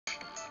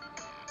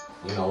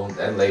You know,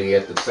 that lady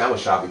at the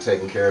sandwich shop be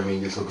taking care of me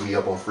and just hook me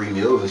up on free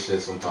meals and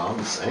shit sometimes. I'm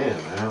just saying,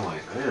 man,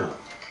 like, damn.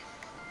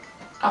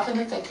 I'm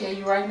finna take care of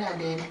you right now,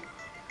 Daddy.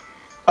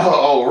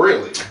 Oh,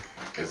 really?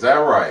 Is that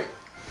right?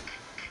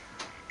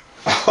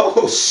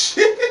 Oh,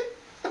 shit.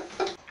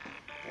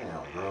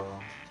 Damn, bro.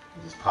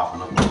 You just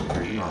popping up over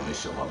here. You know I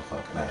miss your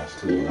motherfucking ass,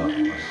 too. You know,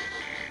 like.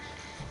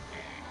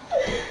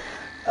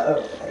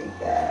 Oh, my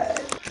God.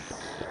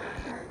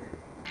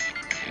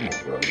 Come on,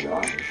 bro. You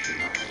all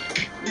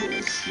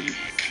this shit.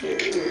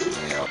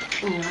 Oh,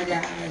 my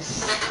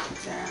gosh.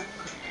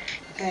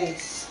 Okay.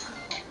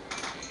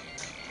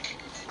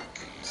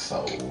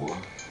 So.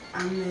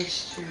 I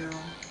missed you.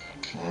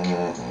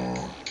 Mm-hmm.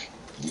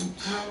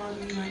 How long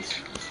you miss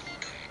you?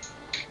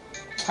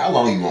 How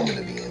long you want me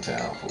to be in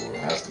town for?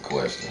 That's the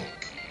question.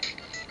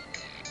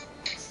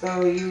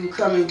 So you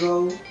come and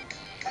go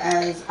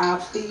as I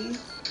please?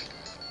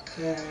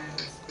 Because,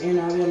 you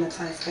know, we're on a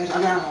tight schedule.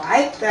 And I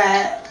like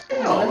that.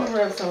 Let me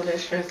rub some of that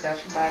stress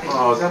out your body.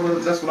 Oh,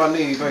 that's what I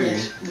need, baby?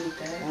 Yes, you need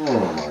that.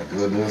 Oh, my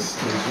goodness.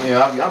 Yeah,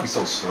 I'll be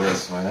so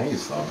stressed, man. I need to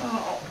stop.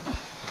 Oh.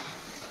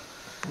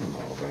 No,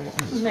 man.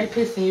 They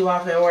pissing you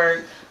off at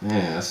work.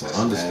 Yeah, that's an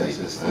understatement.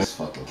 This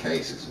fucking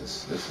case is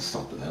just, this is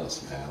something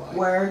else, man. Like,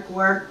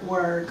 work.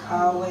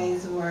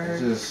 Always work.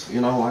 Just,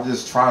 you know, I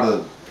just try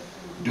to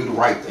do the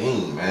right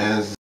thing,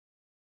 man.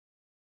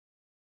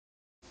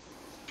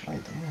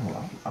 Like,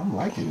 damn, I'm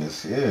liking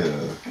this, yeah.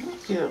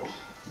 Thank you.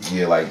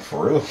 Yeah, like,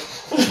 for real.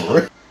 For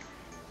real.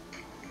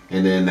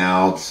 And then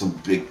now,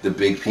 the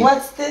big people.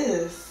 What's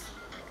this?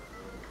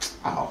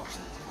 Oh,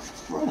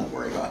 don't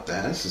worry about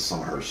that. This is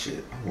some of her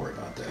shit. Don't worry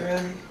about that.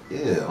 Really?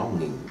 Yeah, I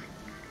don't even.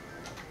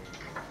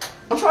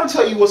 I'm trying to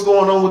tell you what's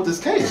going on with this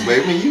case,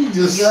 baby. You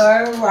just.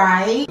 You're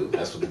right.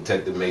 That's what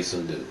Detective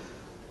Mason do.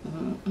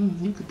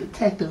 You could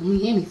detective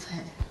me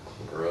anytime.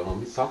 Girl, don't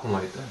be talking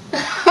like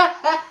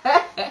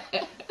that.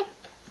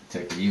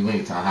 Detective you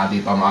anytime. How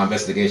deep on my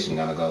investigation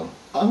gonna go?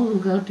 Oh,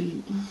 go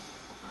deep.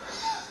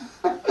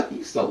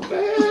 You so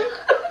bad.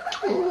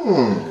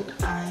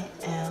 I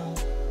am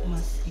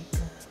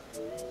Masika.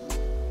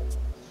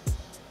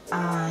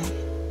 I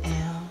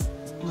am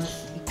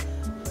Masika.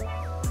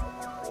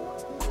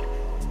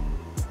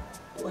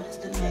 What is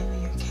the name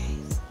of your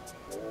case?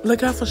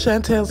 Look out for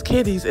Chantel's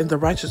kitties and the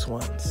righteous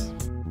ones.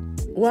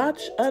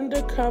 Watch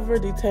Undercover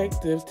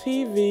Detective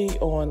TV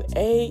on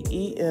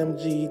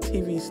AEMG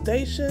TV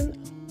station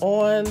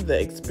on the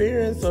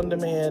Experience On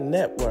Demand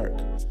network.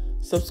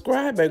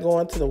 Subscribe by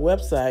going to the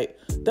website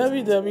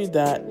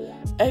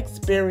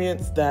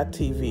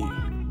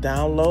www.experience.tv.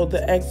 Download the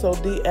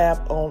XOD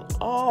app on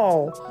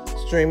all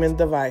streaming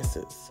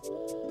devices.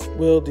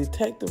 Will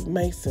Detective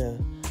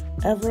Mason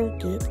ever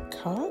get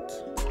caught?